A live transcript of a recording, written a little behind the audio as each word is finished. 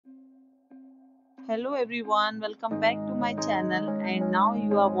Hello everyone, welcome back to my channel and now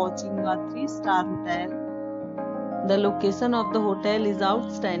you are watching a 3-star hotel. The location of the hotel is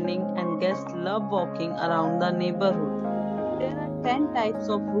outstanding and guests love walking around the neighborhood. There are 10 types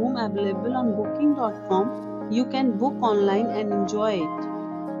of room available on booking.com. You can book online and enjoy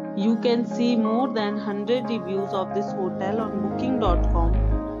it. You can see more than 100 reviews of this hotel on booking.com.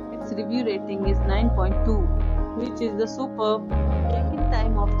 Its review rating is 9.2, which is the superb. Check-in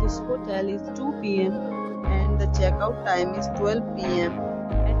time of this hotel is 2 p.m. and the checkout time is 12 p.m.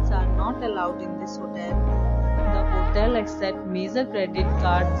 Pets are not allowed in this hotel. The hotel accepts major credit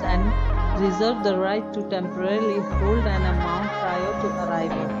cards and reserves the right to temporarily hold an amount prior to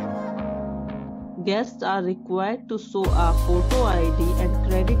arrival. Guests are required to show a photo ID and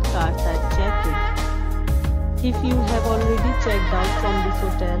credit cards at check-in. If you have already checked out from this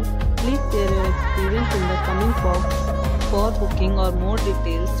hotel, please share your experience in the comment box. For booking or more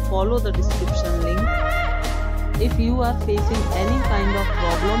details, follow the description link. If you are facing any kind of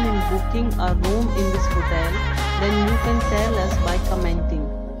problem in booking a room in this hotel, then you can tell us by commenting.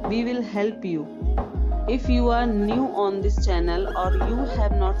 We will help you. If you are new on this channel or you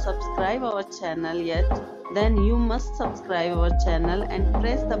have not subscribed our channel yet, then you must subscribe our channel and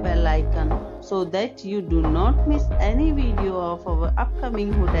press the bell icon so that you do not miss any video of our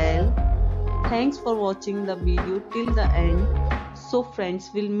upcoming hotel. Thanks for watching the video till the end. So friends,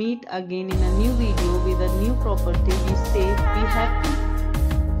 will meet again in a new video with a new property. Be safe, be happy.